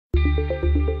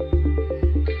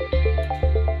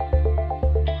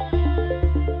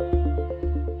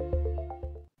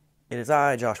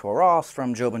I, Joshua Ross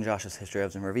from Job and Josh's History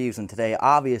of and Reviews, and today,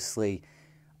 obviously,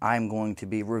 I'm going to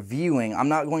be reviewing, I'm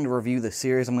not going to review the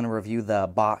series, I'm going to review the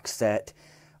box set,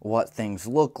 what things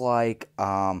look like,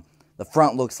 the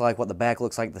front looks like, what the back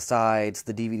looks like, the sides,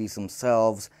 the DVDs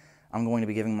themselves. I'm going to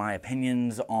be giving my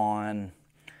opinions on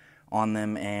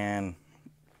them and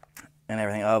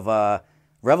everything of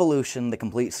Revolution, the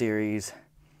complete series.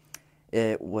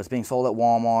 It was being sold at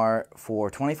Walmart for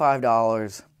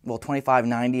 $25, well,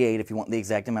 $25.98 if you want the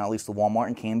exact amount, at least the Walmart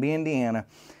in Canby, Indiana.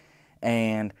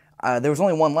 And there was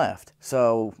only one left,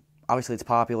 so obviously it's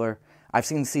popular. I've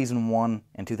seen season 1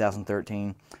 in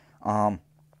 2013.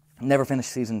 Never finished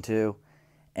season 2,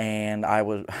 and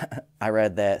I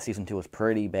read that season 2 was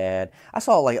pretty bad. I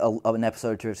saw like an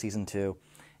episode or two of season 2,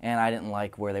 and I didn't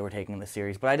like where they were taking the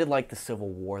series, but I did like the Civil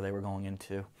War they were going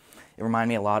into. It reminded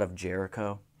me a lot of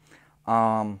Jericho.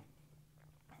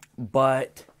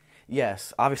 But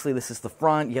yes, obviously this is the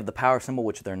front. You have the power symbol,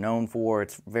 which they're known for.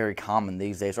 It's very common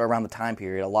these days. Or around the time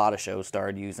period, a lot of shows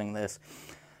started using this.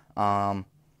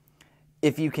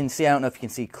 If you can see, I don't know if you can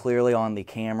see clearly on the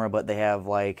camera, but they have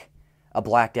like a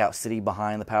blacked out city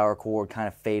behind the power cord, kind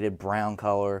of faded brown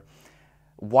color.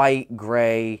 White,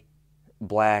 gray,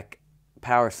 black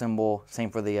power symbol. Same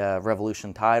for the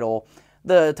Revolution title.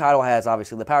 The title has,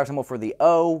 obviously, the power symbol for the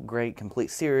O, great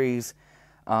complete series.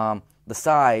 The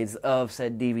sides of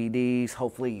said DVDs.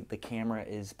 Hopefully the camera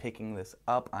is picking this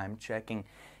up. I'm checking.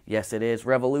 Yes, it is.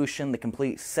 Revolution, the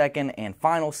complete second and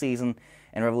final season,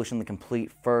 and Revolution, the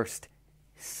complete first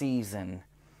season.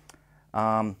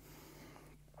 1,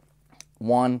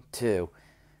 2.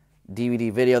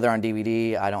 DVD video, they're on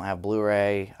DVD. I don't have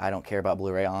Blu-ray. I don't care about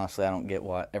Blu-ray, honestly. I don't get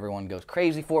what everyone goes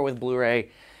crazy for with Blu-ray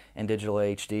and digital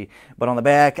HD. But on the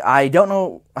back, I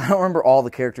don't remember all the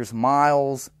characters.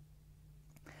 Miles,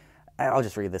 I'll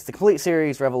just read this. The complete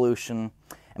series, Revolution.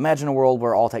 Imagine a world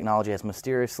where all technology has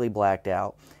mysteriously blacked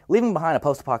out, leaving behind a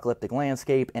post-apocalyptic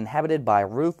landscape inhabited by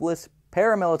ruthless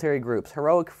paramilitary groups,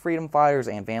 heroic freedom fighters,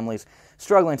 and families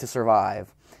struggling to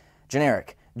survive.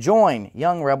 Generic. Join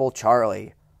young rebel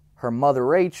Charlie, her mother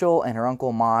Rachel, and her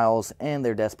uncle Miles in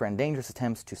their desperate and dangerous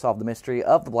attempts to solve the mystery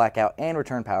of the blackout and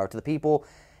return power to the people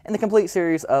in the complete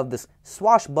series of this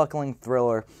swashbuckling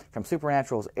thriller from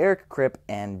Supernatural's Eric Kripke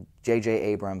and J.J.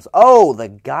 Abrams. Oh, the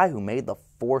guy who made The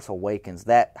Force Awakens,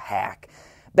 that hack.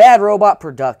 Bad Robot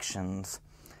Productions.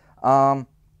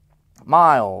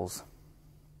 Miles.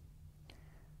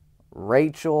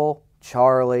 Rachel.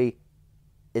 Charlie.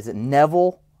 Is it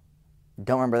Neville?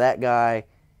 Don't remember that guy.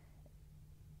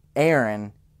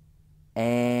 Aaron.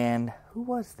 And who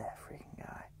was that freaking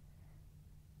guy?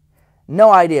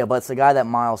 No idea, but it's the guy that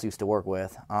Miles used to work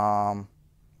with.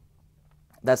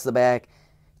 That's the back.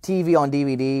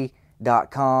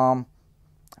 TVOnDVD.com.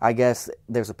 I guess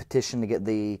there's a petition to get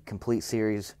the complete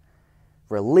series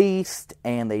released,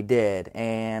 and they did.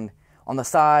 And on the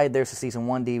side, there's a Season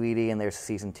 1 DVD and there's a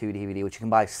Season 2 DVD, which you can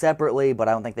buy separately, but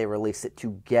I don't think they released it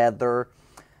together.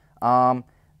 The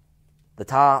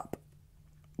top,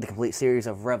 the complete series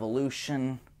of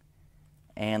Revolution,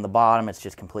 and the bottom, it's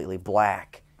just completely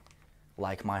black,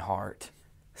 like my heart.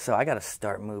 So I gotta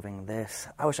start moving this.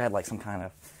 I wish I had like some kind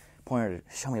of pointer to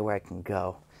show me where I can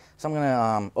go. So I'm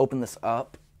gonna open this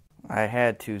up. I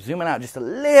had to zoom it out just a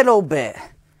little bit.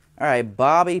 Alright,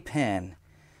 bobby pin,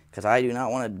 because I do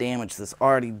not want to damage this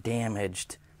already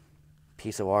damaged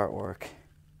piece of artwork.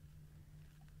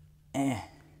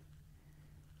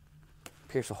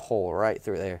 Pierce a hole right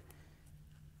through there.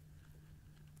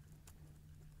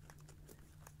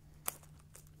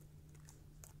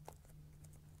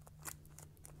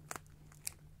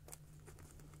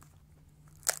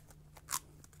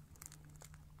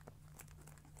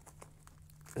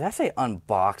 Did I say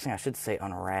unboxing? I should say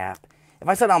unwrap. If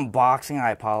I said unboxing,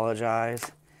 I apologize.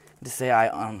 Just say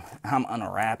I'm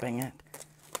unwrapping it.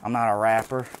 I'm not a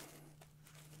rapper.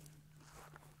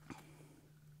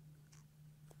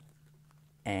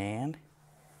 And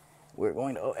we're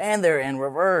going to, and they're in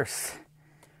reverse.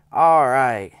 All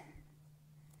right.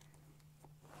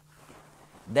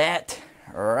 That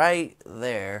right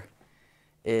there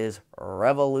is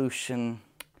Revolution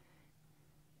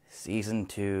Season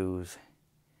 2's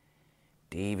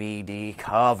DVD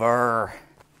cover.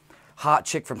 Hot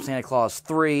chick from Santa Claus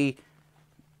 3.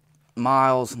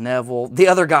 Miles, Neville. The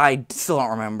other guy, still don't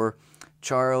remember.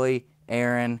 Charlie,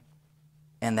 Aaron,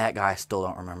 and that guy I still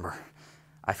don't remember.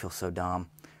 I feel so dumb.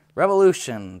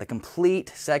 Revolution, the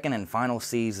complete second and final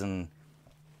season.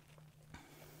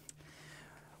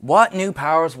 What new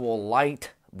powers will light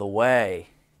the way?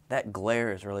 That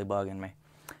glare is really bugging me.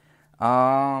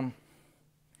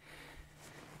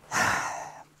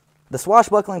 The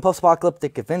swashbuckling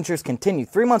post-apocalyptic adventures continue.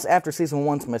 3 months after Season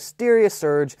 1's mysterious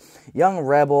surge, young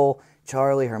rebel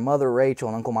Charlie, her mother Rachel,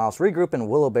 and Uncle Miles regroup in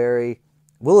Willoughby,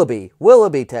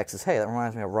 Texas. Hey, that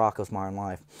reminds me of Rocco's Modern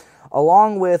Life.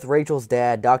 Along with Rachel's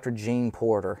dad, Dr. Eugene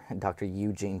Porter,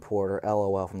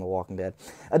 LOL from The Walking Dead.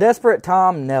 A desperate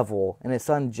Tom Neville and his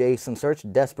son Jason search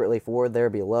desperately for their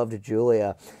beloved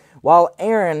Julia, while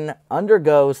Aaron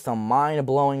undergoes some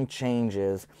mind-blowing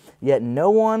changes, yet no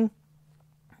one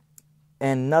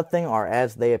and nothing are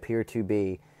as they appear to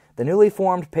be. The newly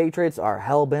formed Patriots are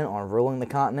hell-bent on ruling the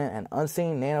continent, and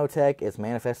unseen nanotech is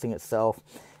manifesting itself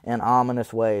in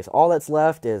ominous ways. All that's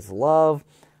left is love,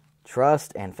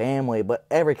 trust, and family, but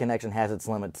every connection has its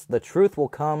limits. The truth will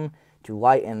come to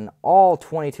light in all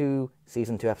 22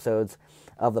 Season 2 episodes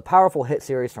of the powerful hit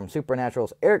series from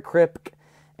Supernatural's Eric Kripke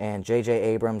and J.J.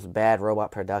 Abrams' Bad Robot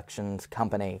Productions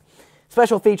Company.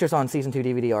 Special features on Season 2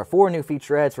 DVD are 4 new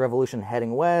featurettes: Revolution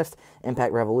Heading West,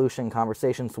 Impact Revolution,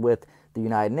 Conversations with the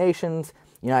United Nations,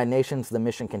 The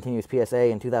Mission Continues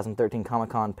PSA, and 2013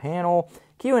 Comic-Con panel,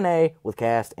 Q&A with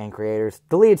cast and creators,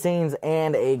 deleted scenes,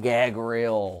 and a gag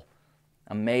reel.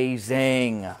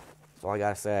 Amazing. That's all I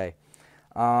gotta say.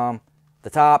 The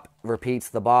top repeats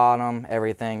the bottom.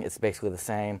 Everything is basically the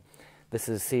same. This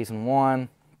is Season 1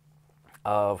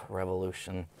 of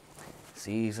Revolution.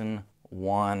 Season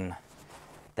 1.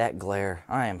 That glare.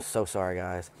 I am so sorry,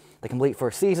 guys. The complete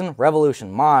first season: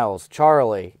 Revolution, Miles,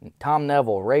 Charlie, Tom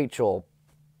Neville, Rachel.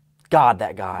 God,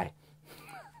 that guy.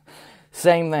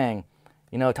 Same thing.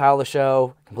 Title of the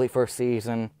show, complete first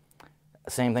season.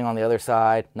 Same thing on the other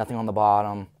side, nothing on the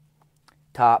bottom.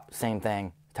 Top, same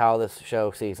thing. Title of this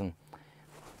show, season.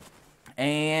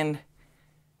 And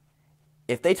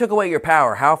if they took away your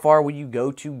power, how far would you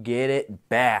go to get it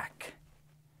back?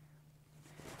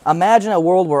 Imagine a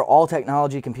world where all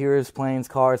technology, computers, planes,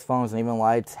 cars, phones, and even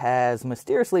lights has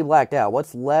mysteriously blacked out.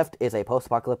 What's left is a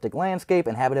post-apocalyptic landscape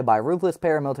inhabited by ruthless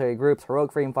paramilitary groups,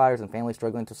 heroic freedom fighters, and families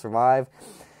struggling to survive.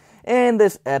 In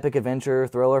this epic adventure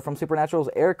thriller from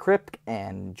Supernatural's Eric Kripke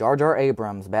and Jar Jar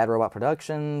Abrams, Bad Robot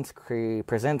Productions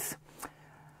presents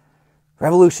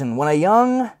Revolution. When a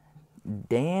young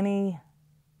Danny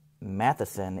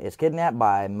Matheson is kidnapped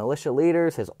by militia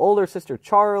leaders, his older sister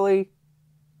Charlie,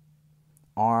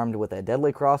 armed with a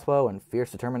deadly crossbow and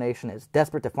fierce determination, is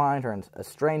desperate to find her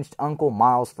estranged uncle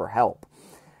Miles for help.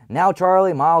 Now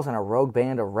Charlie, Miles, and a rogue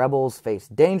band of rebels face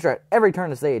danger at every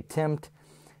turn as they attempt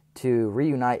to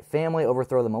reunite family,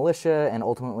 overthrow the militia, and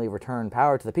ultimately return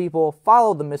power to the people.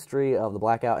 Follow the mystery of the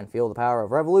blackout and feel the power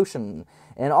of revolution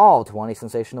in all 20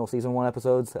 sensational Season 1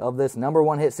 episodes of this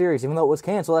 #1 hit series, even though it was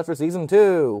canceled after Season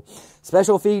 2.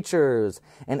 Special features: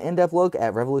 an in-depth look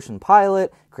at Revolution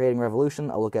pilot, Creating Revolution,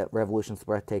 a look at Revolution's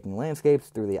breathtaking landscapes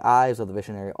through the eyes of the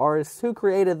visionary artists who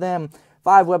created them.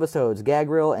 5 webisodes, gag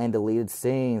reel, and deleted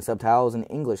scenes. Subtitles in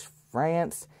English,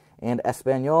 France, and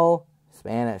Espanol,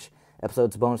 Spanish.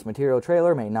 Episode's bonus material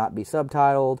trailer may not be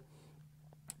subtitled.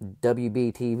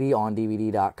 WBTV on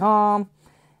DVD.com.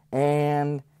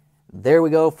 And there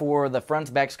we go for the fronts,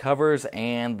 backs, covers,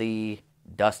 and the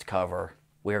dust cover.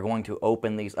 We are going to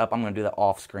open these up. I'm going to do that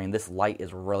off screen. This light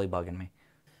is really bugging me.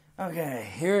 Okay,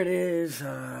 here it is,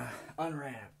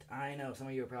 unwrapped. I know some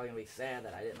of you are probably going to be sad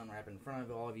that I didn't unwrap it in front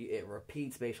of all of you. It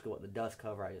repeats basically what the dust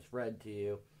cover I just read to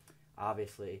you,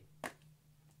 obviously.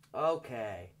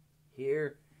 Okay,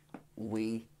 here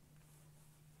we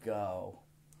go.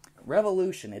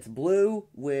 Revolution. It's blue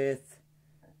with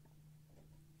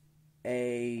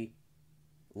a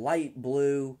light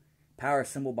blue power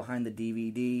symbol behind the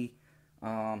DVD.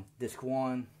 Disc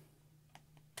 1.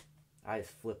 I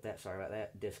just flipped that. Sorry about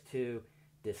that. Disc 2.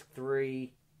 Disc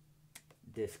 3.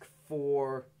 Disc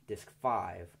 4. Disc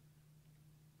 5.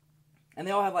 And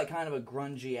they all have like kind of a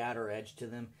grungy outer edge to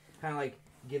them. Kind of like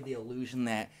give the illusion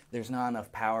that there's not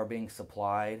enough power being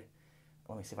supplied.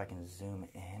 Let me see if I can zoom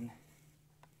in.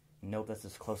 Nope, that's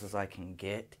as close as I can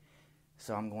get.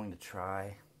 So I'm going to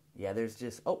try. Yeah, there's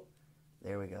just... Oh,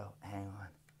 there we go. Hang on.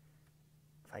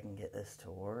 If I can get this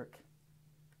to work.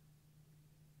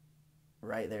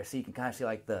 Right there. So you can kind of see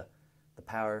like the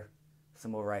power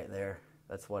symbol right there.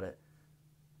 That's what it...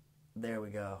 There we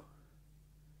go.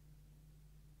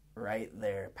 Right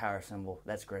there. Power symbol.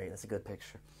 That's great. That's a good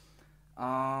picture.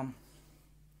 Let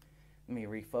me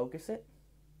refocus it.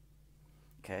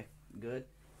 Okay, good.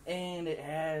 And it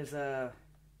has a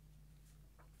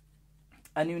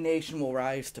new nation will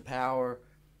rise to power.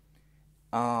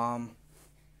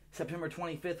 September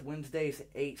 25th, Wednesdays,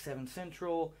 8/7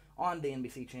 Central, on the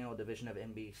NBC channel, division of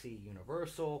NBC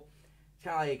Universal. It's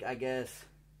kind of like, I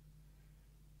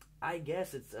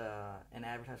guess it's an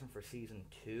advertisement for Season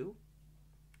 2.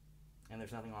 And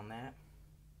there's nothing on that.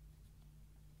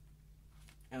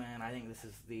 And I think this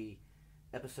is the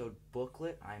episode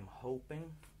booklet, I'm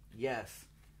hoping. Yes.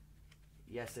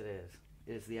 Yes, it is.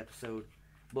 It is the episode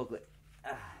booklet.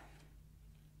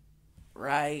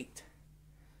 Right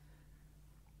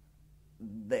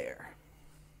there.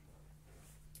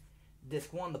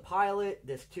 Disc 1, the pilot.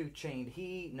 Disc 2, Chained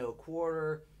Heat, No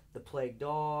Quarter, The Plague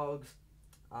Dogs,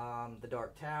 The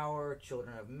Dark Tower,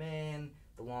 Children of Men,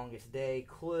 The Longest Day,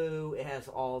 Clue. It has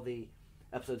all the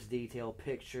episode's detailed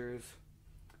pictures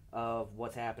of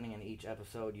what's happening in each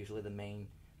episode, usually the main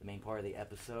part of the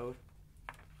episode.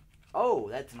 Oh,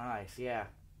 that's nice, yeah.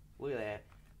 Look at that.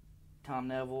 Tom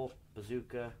Neville,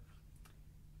 Bazooka.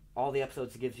 All the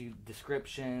episodes gives you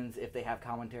descriptions, if they have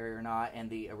commentary or not, and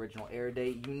the original air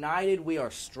date. United, we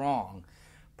are strong.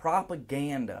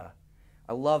 Propaganda.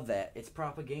 I love that. It's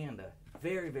propaganda.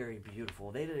 Very, very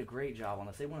beautiful. They did a great job on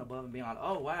this. They went above and beyond.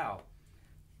 Oh, wow.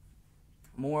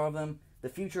 More of them. The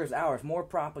future is ours. More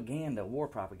propaganda. War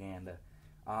propaganda.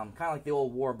 Kind of like the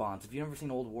old war bonds. If you've never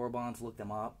seen old war bonds, look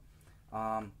them up.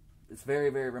 It's very,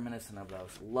 very reminiscent of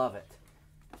those. Love it.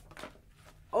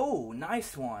 Oh,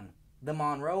 nice one. The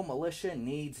Monroe Militia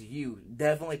Needs You.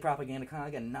 Definitely propaganda, kind of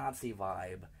like a Nazi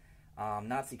vibe.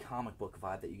 Nazi comic book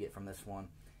vibe that you get from this one.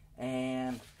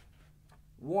 And,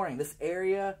 warning, this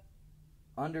area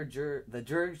under the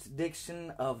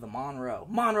jurisdiction of the Monroe.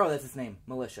 Monroe, that's its name.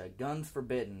 Militia. Guns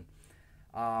forbidden.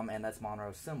 And that's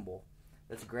Monroe's symbol.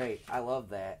 That's great. I love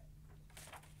that.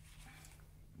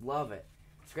 Love it.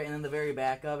 It's great. And then the very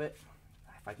back of it,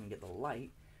 if I can get the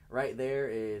light, right there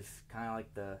is kind of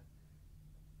like the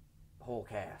whole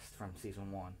cast from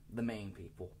season 1, the main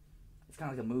people. It's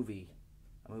kind of like a movie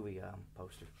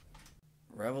poster.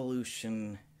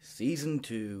 Revolution season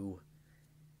 2,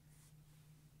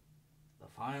 the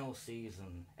final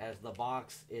season, as the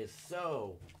box is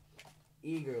so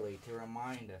eagerly to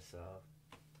remind us of.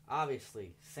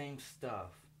 Obviously, same stuff,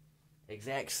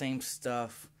 exact same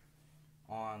stuff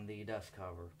on the dust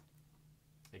cover.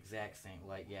 Exact same,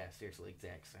 seriously,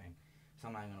 exact same. So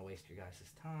I'm not going to waste your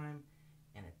guys' time.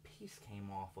 And a piece came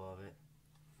off of it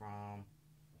from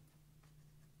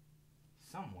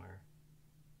somewhere.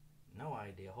 No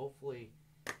idea. Hopefully,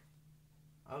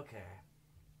 okay.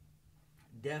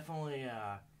 Definitely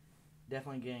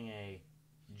getting a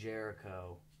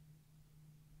Jericho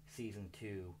season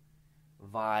 2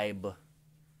 vibe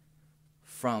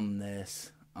from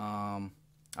this.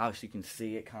 Obviously, you can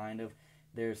see it kind of.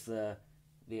 There's the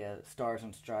stars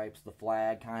and stripes, the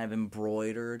flag kind of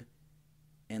embroidered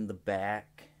in the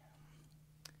back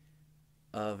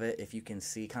of it, if you can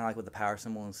see, kind of like with the power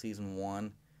symbol in season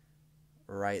 1,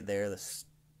 right there, the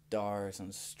stars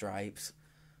and stripes.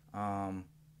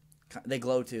 They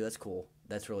glow too. That's cool.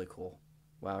 That's really cool.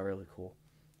 Wow, really cool.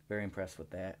 Very impressed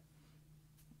with that.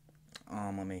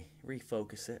 Let me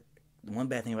refocus it. The one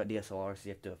bad thing about DSLR is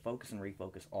you have to focus and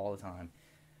refocus all the time,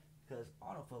 because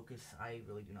autofocus I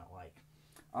really do not like.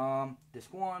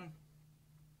 Disc 1,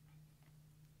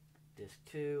 Disc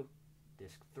 2,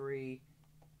 Disc 3,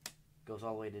 goes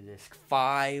all the way to Disc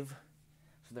 5.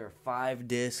 So there are 5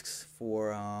 discs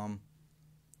for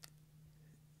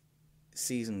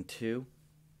Season 2.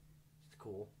 It's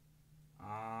cool.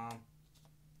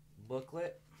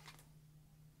 Booklet.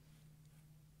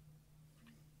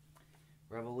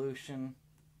 Revolution,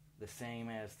 the same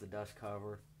as the dust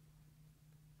cover.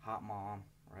 Hot Mom,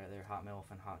 right there, Hot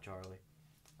MILF and Hot Charlie.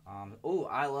 Oh,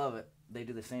 I love it. They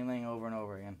do the same thing over and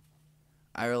over again.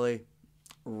 I really,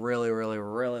 really, really,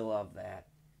 really love that.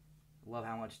 Love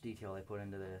how much detail they put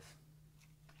into this.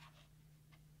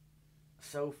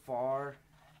 So far,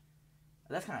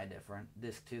 that's kind of different.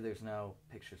 Disc 2, there's no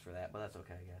pictures for that, but that's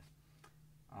okay, I guess.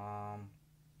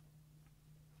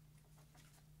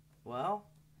 Well,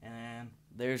 and then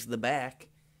there's the back.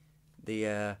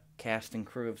 The cast and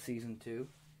crew of Season 2.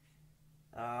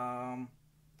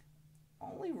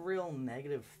 Only real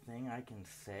negative thing I can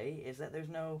say is that there's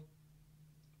no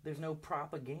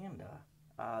propaganda.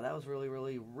 That was really,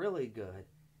 really, really good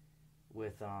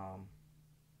with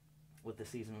the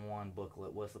Season 1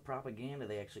 booklet, was the propaganda.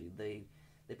 They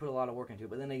put a lot of work into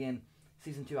it. But then again,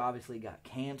 Season 2 obviously got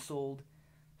canceled,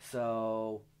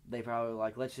 so they probably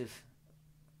like, let's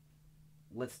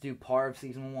do part of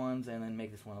Season 1's and then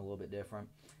make this one a little bit different.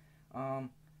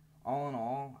 All in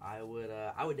all, I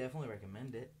would definitely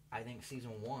recommend it. I think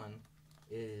Season 1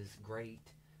 is great.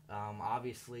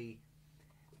 Obviously,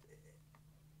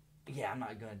 yeah, I'm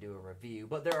not going to do a review,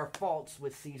 but there are faults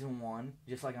with Season 1,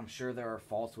 just like I'm sure there are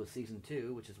faults with Season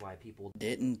 2, which is why people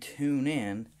didn't tune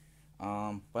in.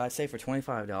 But I'd say for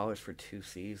 $25 for 2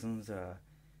 seasons,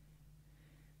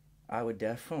 I would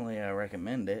definitely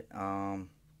recommend it. And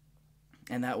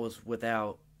that was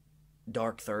without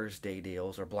Dark Thursday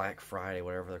deals or Black Friday,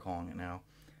 whatever they're calling it now.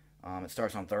 It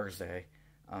starts on Thursday.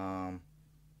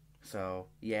 So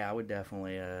yeah, I would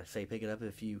definitely say pick it up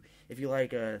if you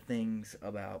like things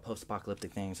about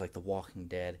post-apocalyptic things like The Walking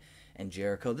Dead and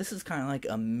Jericho. This is kind of like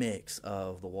a mix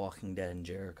of The Walking Dead and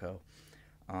Jericho,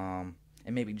 and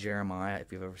maybe Jeremiah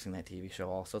if you've ever seen that TV show.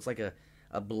 Also, it's like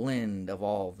a blend of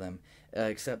all of them,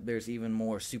 except there's even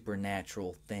more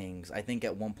supernatural things. I think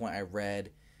at one point I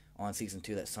read on season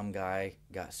 2 that some guy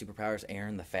got superpowers,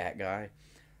 Aaron, the fat guy.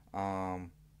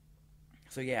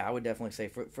 So yeah, I would definitely say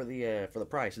for the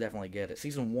price, definitely get it.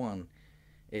 Season 1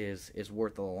 is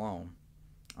worth it alone.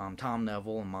 Tom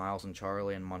Neville and Miles and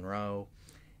Charlie and Monroe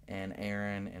and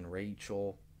Aaron and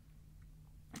Rachel,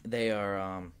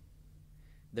 they're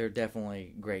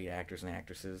definitely great actors and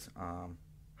actresses.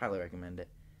 Highly recommend it.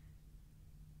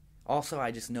 Also,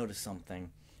 I just noticed something.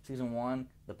 Season 1,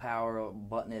 the power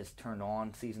button is turned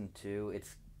on. Season 2,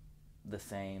 it's the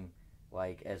same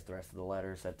like as the rest of the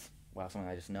letters. That's something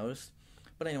I just noticed.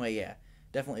 But anyway, yeah,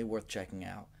 definitely worth checking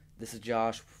out. This is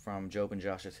Josh from Job and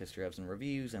Josh's History of and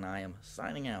Reviews, and I am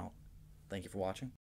signing out. Thank you for watching.